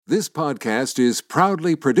This podcast is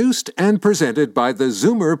proudly produced and presented by the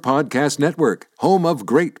Zoomer Podcast Network, home of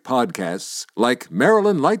great podcasts like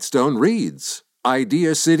Marilyn Lightstone Reads,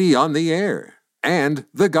 Idea City on the Air, and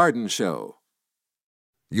The Garden Show.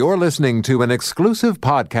 You're listening to an exclusive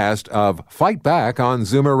podcast of Fight Back on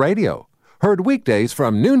Zoomer Radio, heard weekdays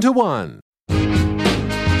from noon to 1.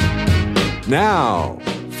 Now,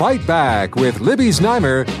 Fight Back with Libby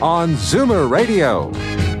Znaimer on Zoomer Radio.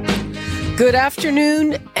 Good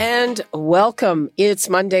afternoon and welcome. It's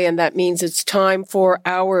Monday, and that means it's time for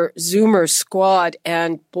our Zoomer Squad.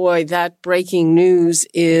 And boy, that breaking news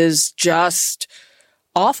is just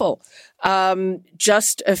awful.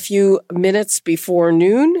 Just a few minutes before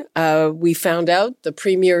noon, we found out, the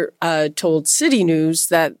Premier told City News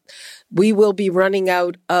that we will be running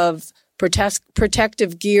out of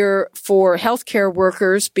protective gear for healthcare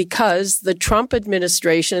workers because the Trump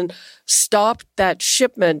administration stopped that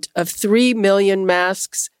shipment of 3 million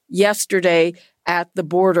masks yesterday at the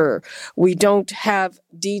border. We don't have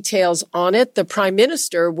details on it. The Prime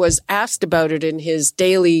Minister was asked about it in his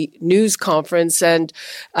daily news conference, and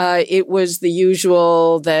it was the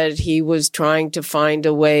usual that he was trying to find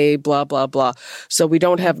a way, blah, blah, blah. So we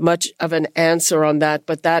don't have much of an answer on that,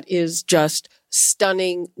 but that is just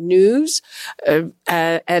stunning news.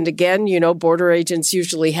 And again, you know, border agents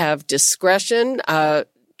usually have discretion.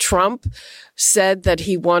 Trump said that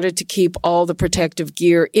he wanted to keep all the protective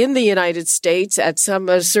gear in the United States. At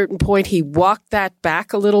a certain point, he walked that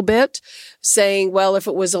back a little bit, saying, well, if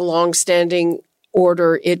it was a long-standing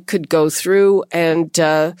order, it could go through. And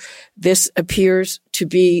this appears to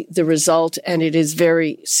be the result, and it is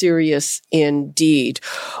very serious indeed.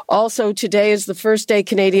 Also, today is the first day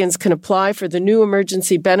Canadians can apply for the new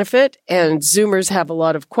emergency benefit, and Zoomers have a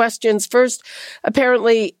lot of questions. First,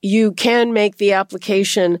 apparently you can make the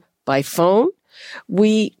application by phone.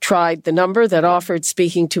 We tried the number that offered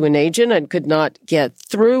speaking to an agent and could not get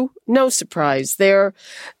through. No surprise there.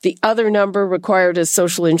 The other number required a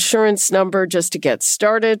social insurance number just to get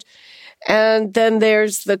started. And then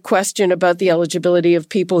there's the question about the eligibility of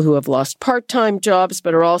people who have lost part-time jobs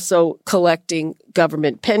but are also collecting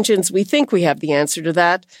government pensions. We think we have the answer to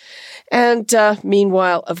that. And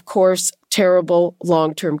meanwhile, of course, terrible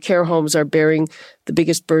long-term care homes are bearing the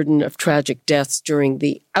biggest burden of tragic deaths during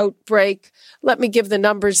the outbreak. Let me give the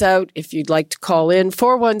numbers out if you'd like to call in.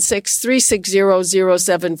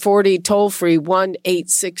 416-360-0740, toll-free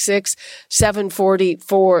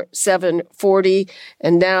 1-866-740-4740.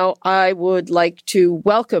 And now I would like to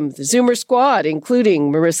welcome the Zoomer Squad,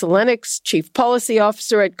 including Marissa Lennox, Chief Policy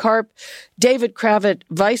Officer at CARP, David Cravit,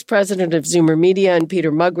 Vice President of Zoomer Media, and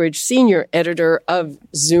Peter Muggeridge, Senior Editor of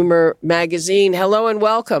Zoomer Magazine. Hello and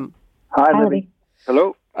welcome. Hi, Libby.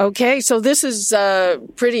 Hello. Okay, so this is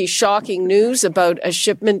pretty shocking news about a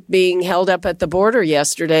shipment being held up at the border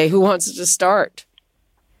yesterday. Who wants to start?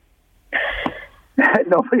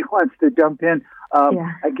 Nobody wants to jump in.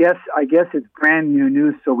 I guess it's brand new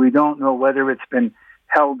news, so we don't know whether it's been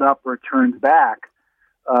held up or turned back.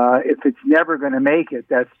 If it's never going to make it,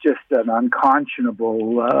 that's just an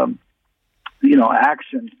unconscionable,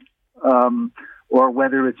 action. Or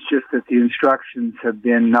whether it's just that the instructions have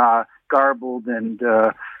been garbled and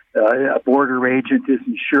a border agent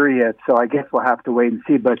isn't sure yet. So I guess we'll have to wait and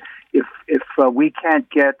see. But if we can't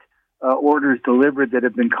get orders delivered that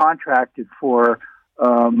have been contracted for,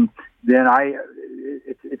 then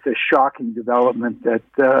it's a shocking development that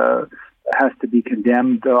has to be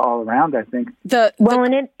condemned all around, I think.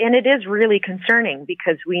 And it is really concerning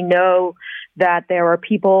because we know that there are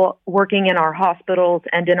people working in our hospitals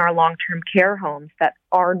and in our long-term care homes that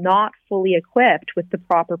are not fully equipped with the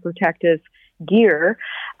proper protective gear,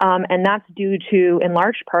 and that's due to, in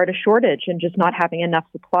large part, a shortage and just not having enough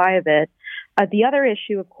supply of it. The other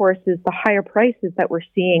issue, of course, is the higher prices that we're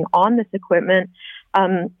seeing on this equipment.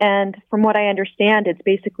 And from what I understand, it's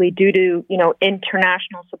basically due to,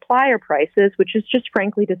 international supplier prices, which is just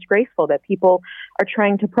frankly disgraceful that people are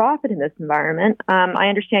trying to profit in this environment. I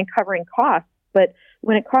understand covering costs, but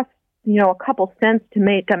when it costs, a couple cents to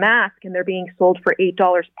make a mask and they're being sold for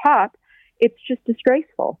 $8 pop, it's just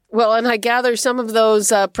disgraceful. Well, and I gather some of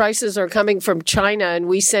those prices are coming from China, and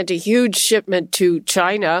we sent a huge shipment to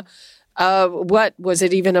China. What was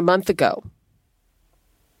it, even a month ago?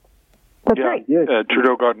 That's right. Yes.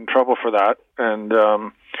 Trudeau got in trouble for that, and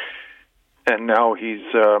now he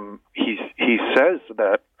says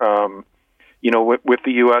that with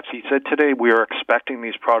the U.S. He said today we are expecting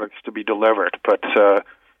these products to be delivered, but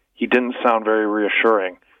he didn't sound very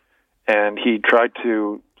reassuring, and he tried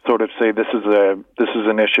to sort of say this is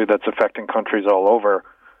an issue that's affecting countries all over,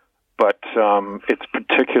 but it's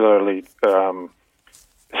particularly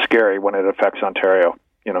scary when it affects Ontario.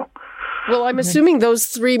 Well, I'm assuming those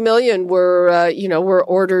 3 million were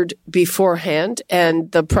ordered beforehand,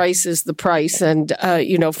 and the price is the price. And,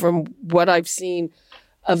 from what I've seen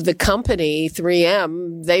of the company,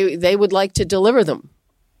 3M, they would like to deliver them.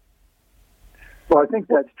 Well, I think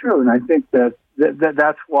that's true. And I think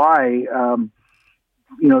that's why,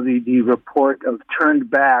 the report of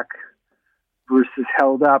turned back versus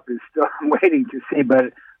held up is still waiting to see.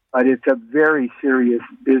 But it's a very serious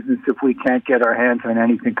business if we can't get our hands on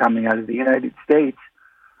anything coming out of the United States,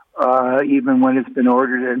 even when it's been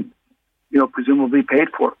ordered and, presumably paid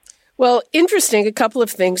for. Well, interesting, a couple of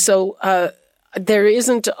things. So there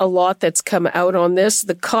isn't a lot that's come out on this.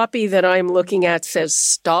 The copy that I'm looking at says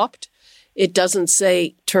stopped. It doesn't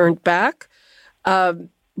say turned back.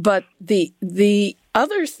 But the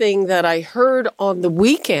other thing that I heard on the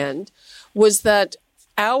weekend was that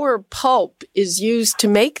our pulp is used to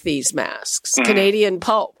make these masks, Canadian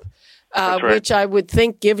pulp, right, which I would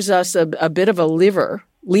think gives us a bit of a lever.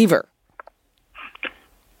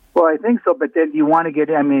 Well, I think so, but then you want to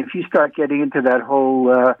if you start getting into that whole,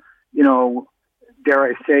 dare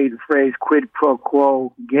I say the phrase quid pro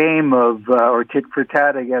quo game of, or tit for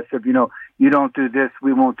tat, I guess, of, you don't do this,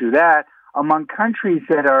 we won't do that, among countries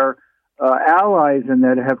that are allies and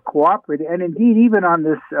that have cooperated, and indeed even on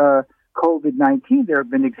this COVID-19, there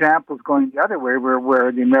have been examples going the other way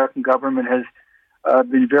where the American government has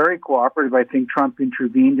been very cooperative. I think Trump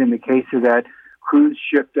intervened in the case of that cruise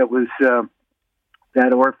ship that was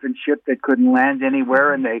that orphan ship that couldn't land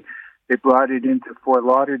anywhere, and they brought it into Fort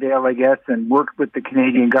Lauderdale, I guess, and worked with the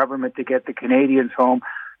Canadian government to get the Canadians home.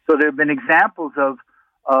 So there have been examples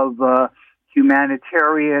of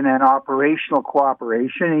humanitarian and operational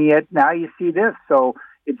cooperation, and yet now you see this. So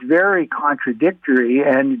it's very contradictory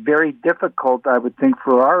and very difficult, I would think,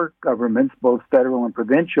 for our governments, both federal and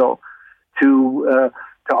provincial, to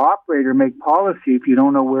operate or make policy if you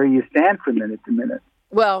don't know where you stand from minute to minute.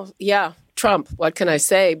 Well, yeah, Trump, what can I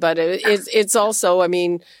say? But it's also,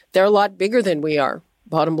 they're a lot bigger than we are,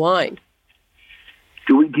 bottom line.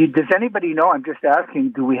 Does anybody know, I'm just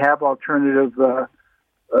asking, do we have alternative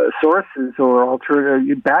sources or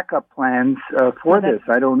alternative backup plans for this?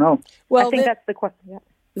 I don't know. Well, I think that's the question. Yeah.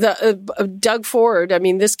 Doug Ford,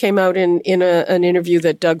 this came out in an interview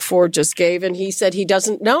that Doug Ford just gave, and he said he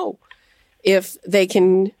doesn't know if they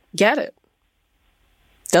can get it.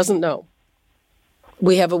 Doesn't know.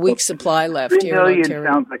 We have a week's supply left here in Ontario. 3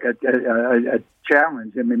 million sounds like a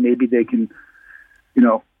challenge. Maybe they can,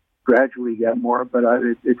 gradually get more, but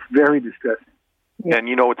it's very distressing. Yeah. And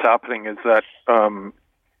what's happening is that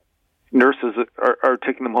nurses are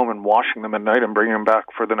taking them home and washing them at night and bringing them back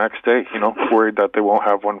for the next day, worried that they won't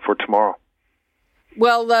have one for tomorrow.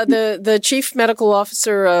 Well, the chief medical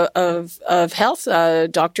officer of health,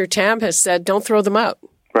 Dr. Tam, has said, don't throw them out.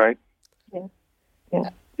 Right. Yeah.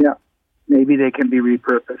 Maybe they can be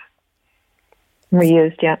repurposed.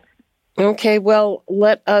 Reused, yeah. Okay, well,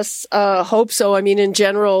 let us hope so. in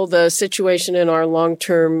general, the situation in our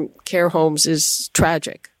long-term care homes is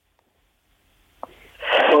tragic.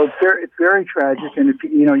 Well, it's very tragic, and if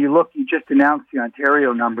you look, you just announced the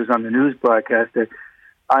Ontario numbers on the news broadcast that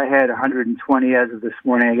I had 120 as of this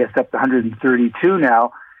morning. I guess up to 132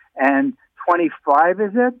 now, and 25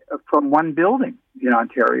 is it from one building in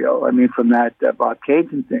Ontario. From that blockades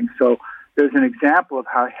thing. So there's an example of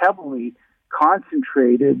how heavily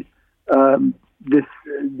concentrated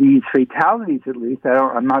these fatalities, at least.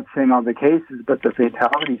 I'm not saying all the cases, but the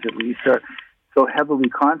fatalities at least are so heavily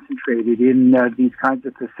concentrated in these kinds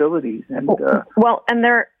of facilities. And and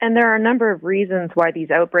there are a number of reasons why these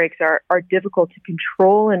outbreaks are difficult to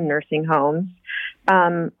control in nursing homes.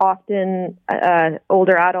 Often,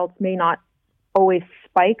 older adults may not always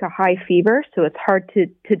spike a high fever, so it's hard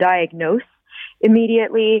to diagnose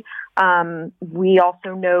immediately. We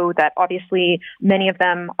also know that obviously many of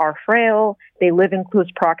them are frail. They live in close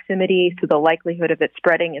proximity, so the likelihood of it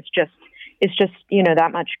spreading is just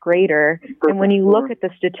that much greater. And when you look at the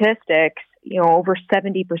statistics, over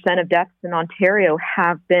 70% of deaths in Ontario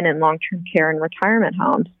have been in long-term care and retirement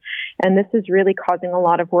homes. And this is really causing a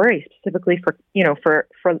lot of worry, specifically for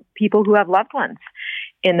people who have loved ones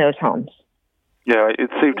in those homes. Yeah,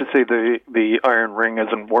 it's safe to say the iron ring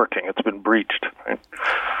isn't working. It's been breached. Right?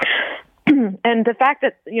 And the fact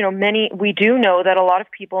that, we do know that a lot of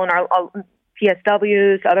people in our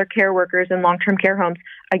PSWs, other care workers in long-term care homes,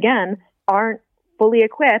 again, aren't fully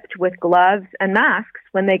equipped with gloves and masks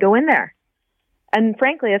when they go in there. And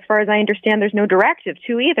frankly, as far as I understand, there's no directive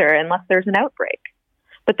to either unless there's an outbreak.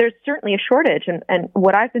 But there's certainly a shortage. And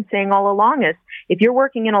what I've been saying all along is if you're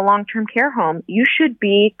working in a long-term care home, you should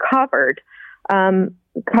be covered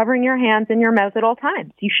covering your hands and your mouth at all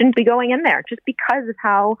times. You shouldn't be going in there just because of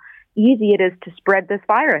how easy it is to spread this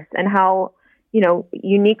virus and how,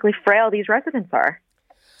 uniquely frail these residents are.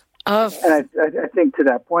 And I think to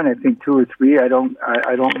that point, I think 2 or 3, I don't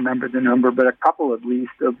remember the number, but a couple at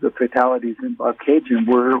least of the fatalities in Bobcaygeon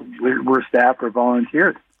were staff or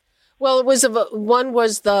volunteers. Well, it was one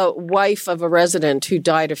was the wife of a resident who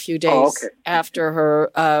died a few days after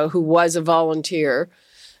her, who was a volunteer.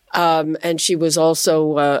 And she was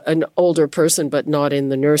also an older person, but not in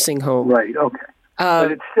the nursing home. Right, okay.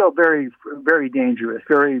 But it's still very, very dangerous,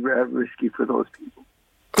 very risky for those people.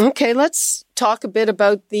 Okay, let's talk a bit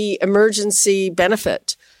about the emergency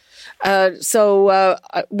benefit. So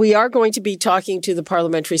we are going to be talking to the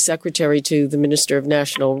parliamentary secretary to the Minister of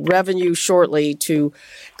National Revenue shortly to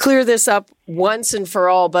clear this up once and for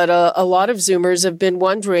all. But a lot of Zoomers have been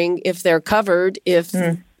wondering if they're covered, if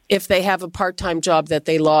they have a part-time job that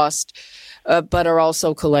they lost, but are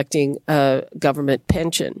also collecting a government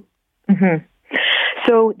pension. Mm-hmm.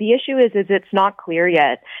 So the issue is it's not clear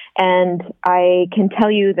yet. And I can tell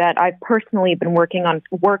you that I've personally been working on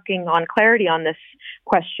clarity on this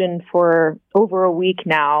question for over a week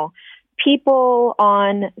now. People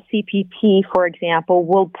on CPP, for example,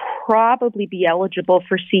 will probably be eligible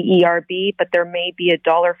for CERB, but there may be a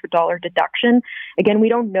dollar-for-dollar deduction. Again, we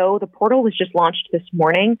don't know. The portal was just launched this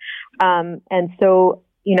morning. And so,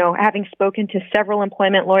 having spoken to several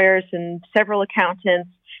employment lawyers and several accountants,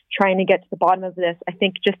 trying to get to the bottom of this, I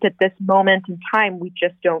think just at this moment in time, we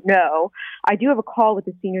just don't know. I do have a call with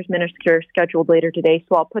the seniors minister scheduled later today,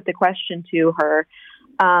 so I'll put the question to her.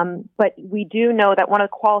 But we do know that one of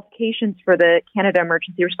the qualifications for the Canada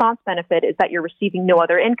Emergency Response Benefit is that you're receiving no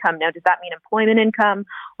other income. Now, does that mean employment income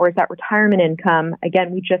or is that retirement income?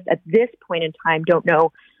 Again, we just at this point in time don't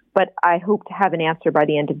know. But I hope to have an answer by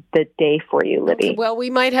the end of the day for you, Libby. Okay, well, we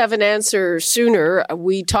might have an answer sooner.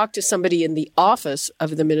 We talked to somebody in the office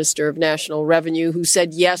of the Minister of National Revenue who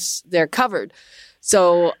said, yes, they're covered.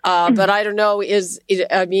 So, but I don't know,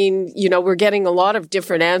 we're getting a lot of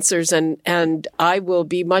different answers and I will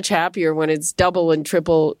be much happier when it's double and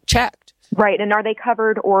triple checked. Right. And are they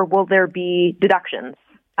covered or will there be deductions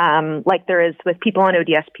like there is with people on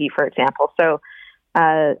ODSP, for example? So,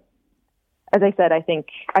 as I said, I think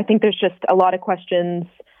there's just a lot of questions,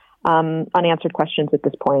 unanswered questions at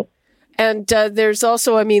this point. And there's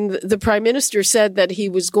also, the Prime Minister said that he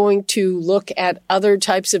was going to look at other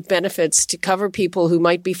types of benefits to cover people who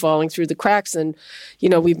might be falling through the cracks. And,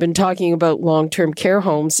 we've been talking about long-term care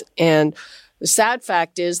homes. And the sad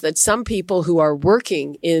fact is that some people who are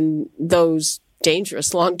working in those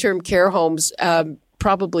dangerous long-term care homes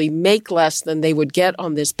probably make less than they would get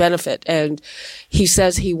on this benefit. And he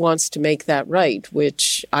says he wants to make that right,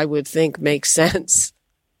 which I would think makes sense.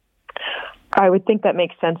 I would think that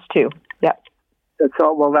makes sense too. Yeah. That's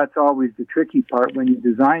all. Well, that's always the tricky part when you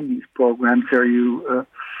design these programs. Are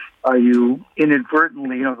you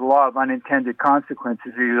inadvertently, the law of unintended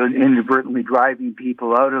consequences, are you inadvertently driving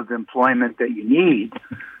people out of employment that you need?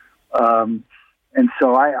 And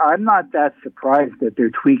so I'm not that surprised that they're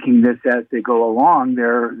tweaking this as they go along.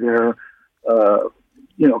 They're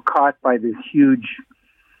caught by this huge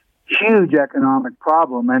economic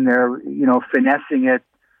problem, and they're, finessing it,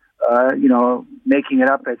 making it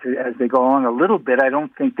up as they go along a little bit. I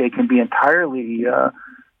don't think they can be entirely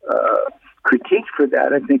critiqued for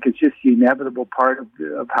that. I think it's just the inevitable part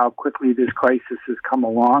of how quickly this crisis has come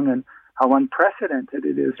along and how unprecedented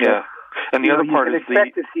it is. Yeah. And the other part is you can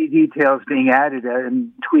expect to see details being added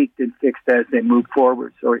and tweaked and fixed as they move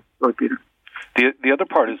forward. Sorry, Peter. The other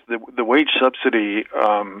part is the wage subsidy.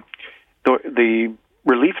 The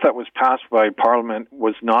relief that was passed by Parliament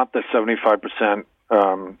was not the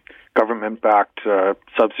 75% government-backed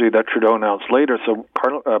subsidy that Trudeau announced later. So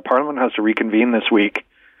Parliament has to reconvene this week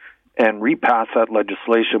and repass that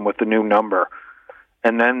legislation with the new number.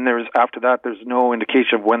 And then after that, there's no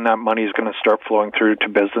indication of when that money is going to start flowing through to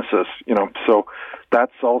businesses. So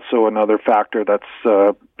that's also another factor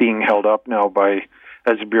that's being held up now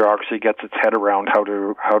as the bureaucracy gets its head around how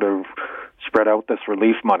to spread out this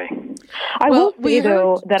relief money. I will say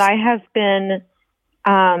though that I have been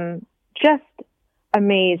just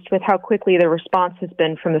amazed with how quickly the response has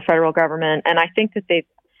been from the federal government, and I think that they've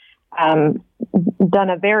done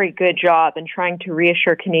a very good job in trying to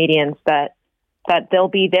reassure Canadians that they'll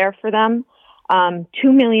be there for them. 2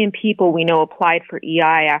 million people we know applied for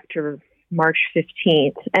EI after March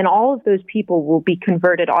 15th, and all of those people will be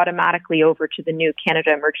converted automatically over to the new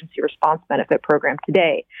Canada Emergency Response Benefit Program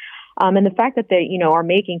today. And the fact that they, are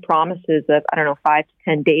making promises of, 5 to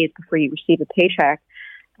 10 days before you receive a paycheck,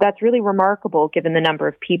 that's really remarkable given the number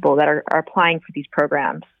of people that are applying for these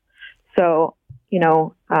programs. So,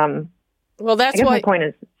 well, that's I guess why my point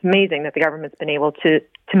is it's amazing that the government's been able to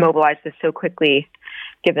mobilize this so quickly,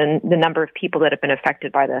 given the number of people that have been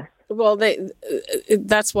affected by this. Well,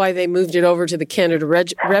 that's why they moved it over to the Canada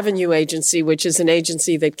Revenue Agency, which is an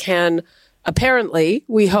agency that can apparently,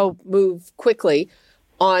 we hope, move quickly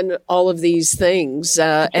on all of these things.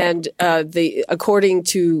 According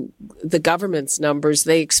to the government's numbers,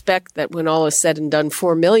 they expect that when all is said and done,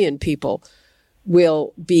 4 million people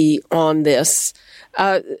will be on this.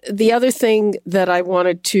 The other thing that I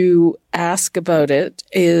wanted to ask about it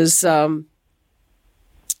is in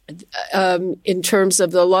terms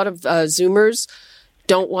of a lot of Zoomers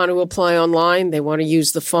don't want to apply online. They want to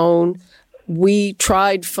use the phone. We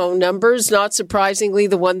tried phone numbers. Not surprisingly,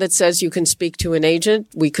 the one that says you can speak to an agent,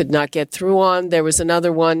 we could not get through on. There was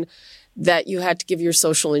another one that you had to give your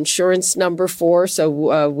social insurance number for,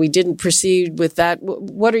 so we didn't proceed with that.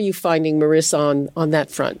 What are you finding, Marissa, on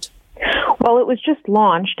that front? Well, it was just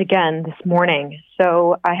launched again this morning,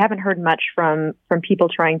 so I haven't heard much from people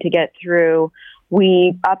trying to get through.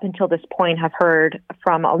 We, up until this point, have heard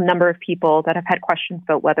from a number of people that have had questions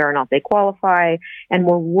about whether or not they qualify, and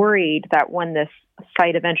were worried that when this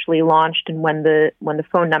site eventually launched and when the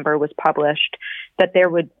phone number was published, that there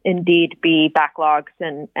would indeed be backlogs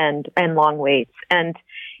and long waits. And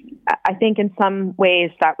I think in some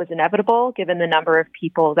ways that was inevitable, given the number of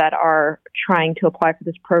people that are trying to apply for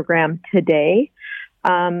this program today.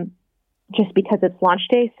 Just because it's launch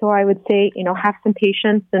day. So I would say, have some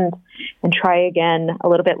patience and try again a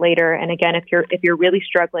little bit later. And again, if you're really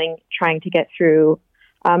struggling trying to get through,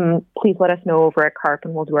 please let us know over at CARP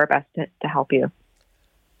and we'll do our best to help you.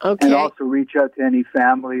 Okay. And also reach out to any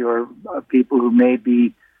family or people who may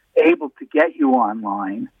be able to get you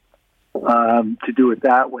online to do it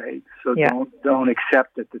that way. So don't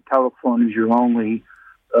accept that the telephone is your only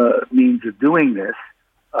means of doing this.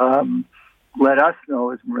 Let us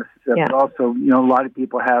know, as Marissa said, but also, a lot of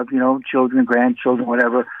people have, children, grandchildren,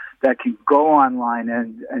 whatever, that can go online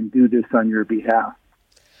and do this on your behalf.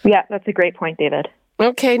 Yeah, that's a great point, David.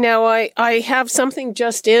 Okay, now I have something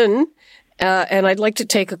just in, and I'd like to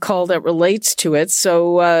take a call that relates to it.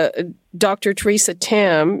 So Dr. Teresa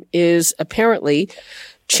Tam is apparently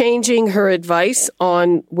changing her advice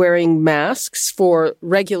on wearing masks for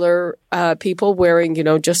regular people wearing,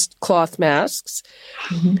 just cloth masks.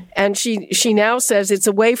 Mm-hmm. And she now says it's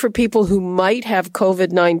a way for people who might have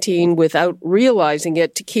COVID-19 without realizing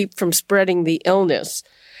it to keep from spreading the illness.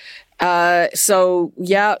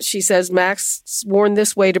 She says masks worn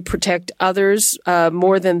this way to protect others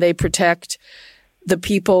more than they protect the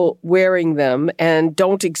people wearing them, and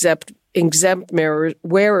don't exempt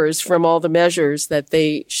wearers from all the measures that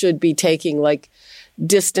they should be taking, like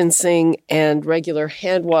distancing and regular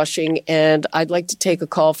hand washing. And I'd like to take a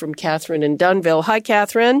call from Catherine in Dunnville. Hi,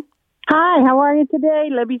 Catherine. Hi, how are you today,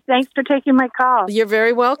 Libby? Thanks for taking my call. You're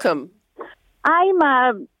very welcome. I'm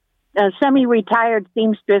a semi-retired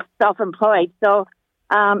seamstress, self-employed, so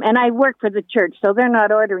and I work for the church, so they're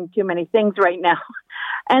not ordering too many things right now.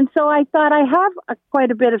 And so I thought I have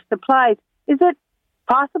quite a bit of supplies. Is it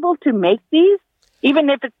possible to make these, even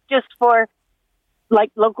if it's just for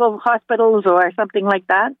like local hospitals or something like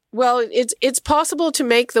that? Well, it's possible to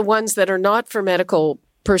make the ones that are not for medical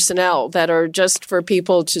personnel, that are just for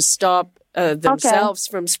people to stop themselves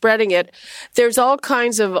from spreading it. There's all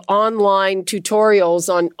kinds of online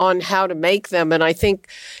tutorials on how to make them. And I think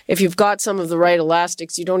if you've got some of the right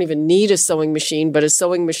elastics, you don't even need a sewing machine, but a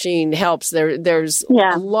sewing machine helps. There's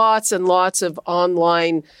lots and lots of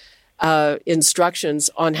online instructions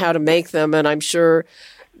on how to make them. And I'm sure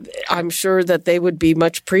that they would be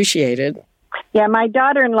much appreciated. Yeah, my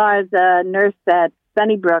daughter-in-law is a nurse at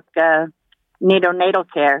Sunnybrook Neonatal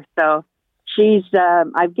Care, so she's.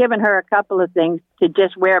 I've given her a couple of things to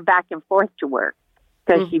just wear back and forth to work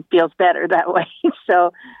because she feels better that way.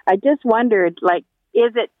 So I just wondered,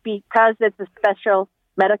 is it because it's a special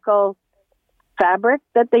medical fabric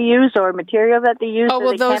that they use or material that they use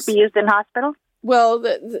can't be used in hospitals? Well,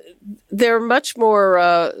 they're much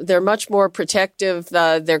more protective.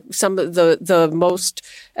 They're some of the most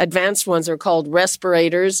advanced ones are called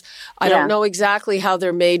respirators. I don't know exactly how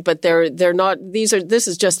they're made, but they're not. This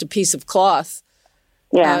is just a piece of cloth,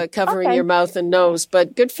 covering your mouth and nose.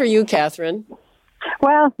 But good for you, Catherine.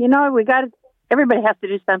 Well, everybody has to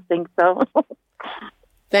do something. So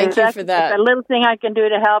thank you for that. It's a little thing I can do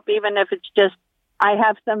to help, even if it's just. I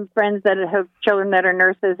have some friends that have children that are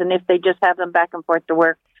nurses, and if they just have them back and forth to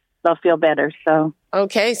work, they'll feel better. So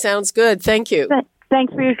okay, sounds good. Thank you.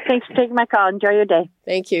 Thanks for taking my call. Enjoy your day.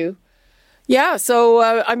 Thank you. Yeah,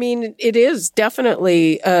 so it is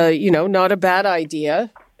definitely not a bad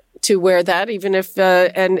idea to wear that, even if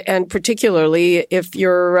and particularly if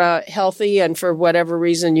you're healthy and for whatever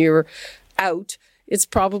reason you're out. It's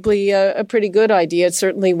probably a pretty good idea. It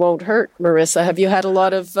certainly won't hurt. Marissa, have you had a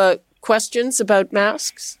lot of questions about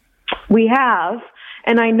masks? We have.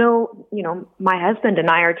 And I know, my husband and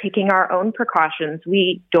I are taking our own precautions.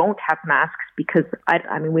 We don't have masks because,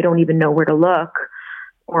 we don't even know where to look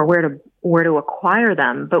or where to acquire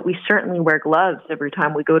them. But we certainly wear gloves every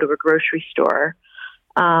time we go to a grocery store.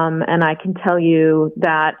 And I can tell you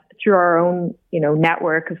that through our own,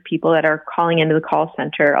 network of people that are calling into the call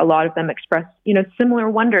center, a lot of them express, similar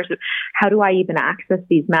wonders of how do I even access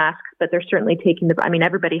these masks? But they're certainly taking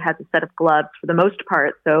everybody has a set of gloves for the most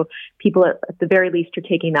part. So people at the very least are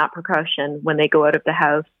taking that precaution when they go out of the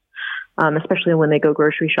house, especially when they go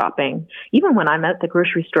grocery shopping. Even when I'm at the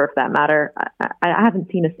grocery store, for that matter, I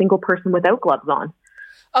haven't seen a single person without gloves on.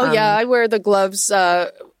 Oh, yeah, I wear the gloves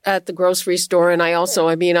at the grocery store. And I also,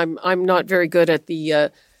 I'm not very good at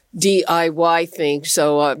the DIY thing.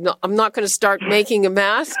 So I'm not going to start making a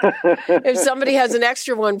mask. If somebody has an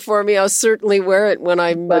extra one for me, I'll certainly wear it when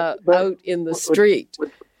I'm out in the street.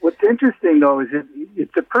 What's interesting, though, is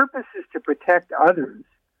if the purpose is to protect others,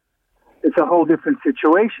 it's a whole different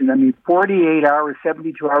situation. 48 hours,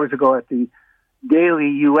 72 hours ago at the daily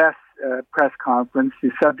U.S. Press conference,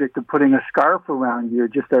 the subject of putting a scarf around you,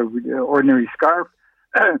 just an ordinary scarf,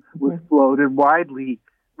 was floated, widely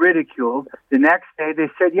ridiculed. The next day they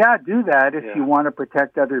said, yeah, do that if you want to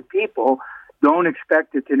protect other people. Don't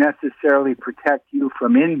expect it to necessarily protect you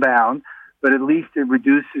from inbound, but at least it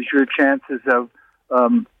reduces your chances of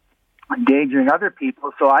endangering other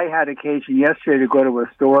people. So I had occasion yesterday to go to a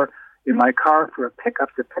store in my car for a pickup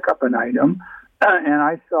to pick up an item, and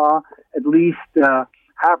I saw at least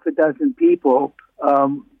half a dozen people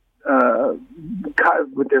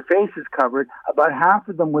with their faces covered, about half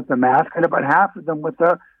of them with a mask and about half of them with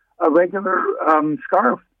a regular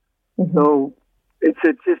scarf. Mm-hmm. So it's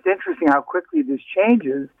just interesting how quickly this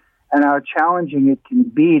changes and how challenging it can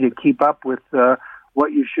be to keep up with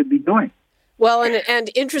what you should be doing. Well,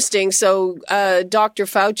 and interesting. So Dr.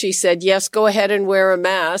 Fauci said, yes, go ahead and wear a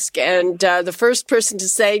mask. And the first person to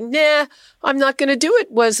say, nah, I'm not going to do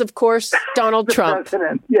it was, of course, Donald Trump.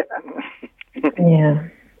 President.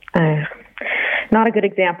 Not a good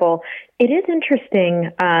example. It is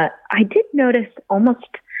interesting. I did notice almost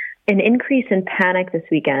an increase in panic this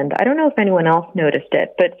weekend. I don't know if anyone else noticed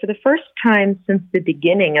it, but for the first time since the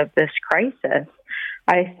beginning of this crisis,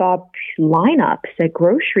 I saw lineups at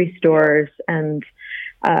grocery stores and,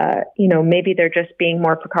 maybe they're just being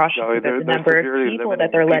more precautious about the number of people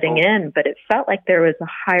that they're letting in, but it felt like there was a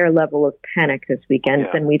higher level of panic this weekend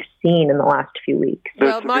than we've seen in the last few weeks.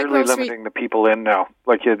 They're severely limiting the people in now.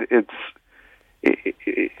 Like it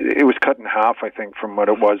was cut in half, I think, from what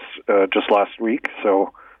it was just last week.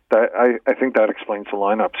 So I think that explains the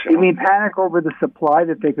lineups. You mean panic over the supply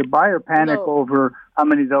that they could buy, or panic over how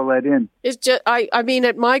many they'll let in? It's just,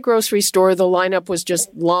 at my grocery store, the lineup was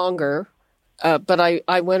just longer. But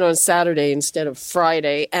I went on Saturday instead of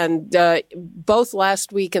Friday. And both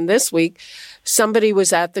last week and this week, somebody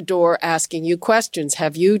was at the door asking you questions.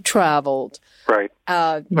 Have you traveled? Right.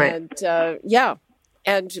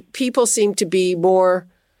 And people seem to be more,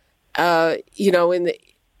 in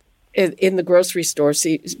the grocery store,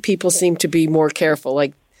 people seem to be more careful.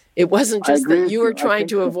 Like, it wasn't just that you were trying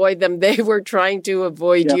to avoid them. They were trying to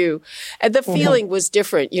avoid you. And the feeling was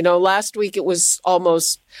different. Last week it was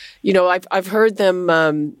almost, I've heard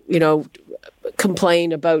them,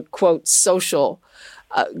 complain about, quote, social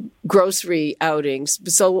grocery outings.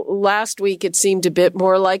 So last week it seemed a bit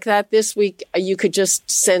more like that. This week you could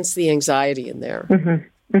just sense the anxiety in there.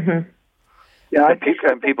 Mm-hmm. Mm-hmm. Yeah,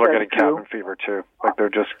 and people are getting cabin fever too. Like they're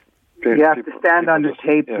just... You have to stand under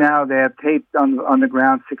tape now. They have tape on the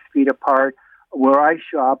ground 6 feet apart. Where I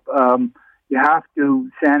shop, you have to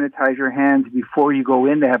sanitize your hands before you go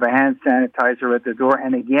in. They have a hand sanitizer at the door,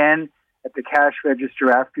 and again at the cash register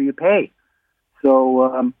after you pay.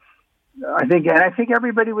 So I think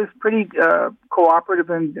everybody was pretty cooperative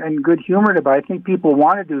and good humored about it. I think people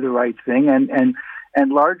want to do the right thing, and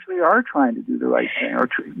largely are trying to do the right thing.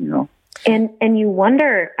 And you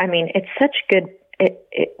wonder. It's such good.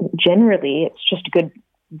 Generally, it's just a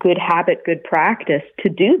good habit, good practice to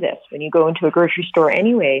do this when you go into a grocery store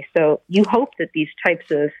anyway. So you hope that these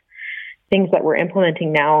types of things that we're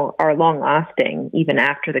implementing now are long-lasting, even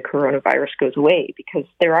after the coronavirus goes away, because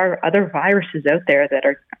there are other viruses out there that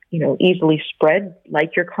are, easily spread,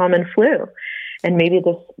 like your common flu. And maybe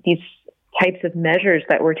these types of measures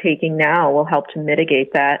that we're taking now will help to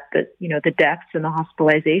mitigate that, the deaths and the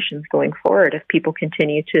hospitalizations going forward if people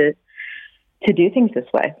continue to do things this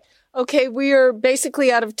way. Okay, we are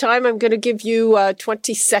basically out of time. I'm going to give you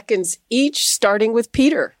 20 seconds each, starting with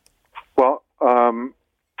Peter. Well, I'll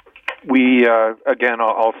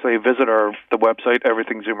say visit the website,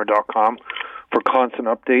 everythingzoomer.com, for constant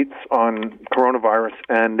updates on coronavirus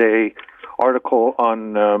and a article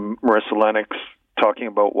on Marissa Lennox talking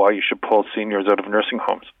about why you should pull seniors out of nursing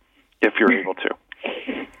homes, if you're able to.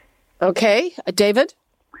 Okay, David?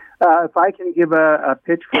 If I can give a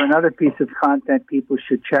pitch for another piece of content people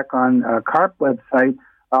should check on CARP website,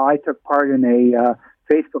 I took part in a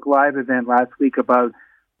Facebook Live event last week about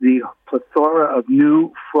the plethora of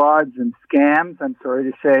new frauds and scams, I'm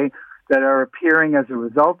sorry to say, that are appearing as a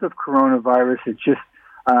result of coronavirus. It's just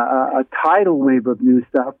a tidal wave of new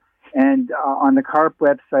stuff. And on the CARP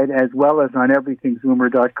website, as well as on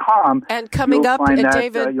everythingzoomer.com. And coming up,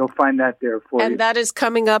 David, you'll find that there for you. And that is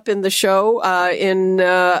coming up in the show in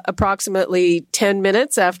approximately 10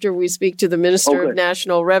 minutes after we speak to the Minister of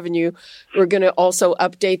National Revenue. We're going to also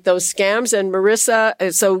update those scams. And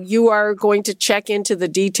Marissa, so you are going to check into the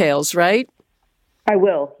details, right? I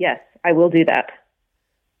will, yes. I will do that.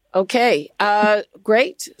 Okay,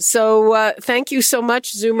 great. So thank you so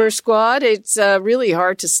much, Zoomer Squad. It's really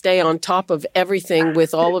hard to stay on top of everything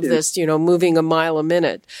with all of this, moving a mile a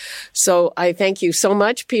minute. So I thank you so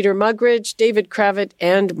much, Peter Muggeridge, David Cravit,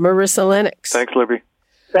 and Marissa Lennox. Thanks, Libby.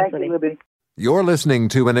 Thank you, Libby. You're listening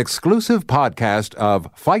to an exclusive podcast of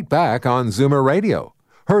Fight Back on Zoomer Radio.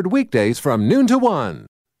 Heard weekdays from noon to 1.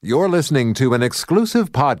 You're listening to an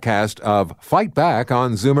exclusive podcast of Fight Back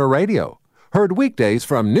on Zoomer Radio. Heard weekdays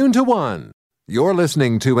from noon to 1. You're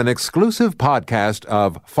listening to an exclusive podcast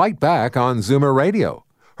of Fight Back on Zoomer Radio.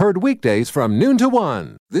 Heard weekdays from noon to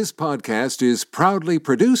 1. This podcast is proudly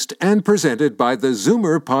produced and presented by the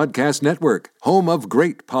Zoomer Podcast Network, home of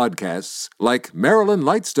great podcasts like Marilyn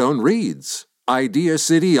Lightstone Reads, Idea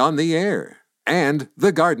City on the Air, and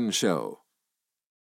The Garden Show.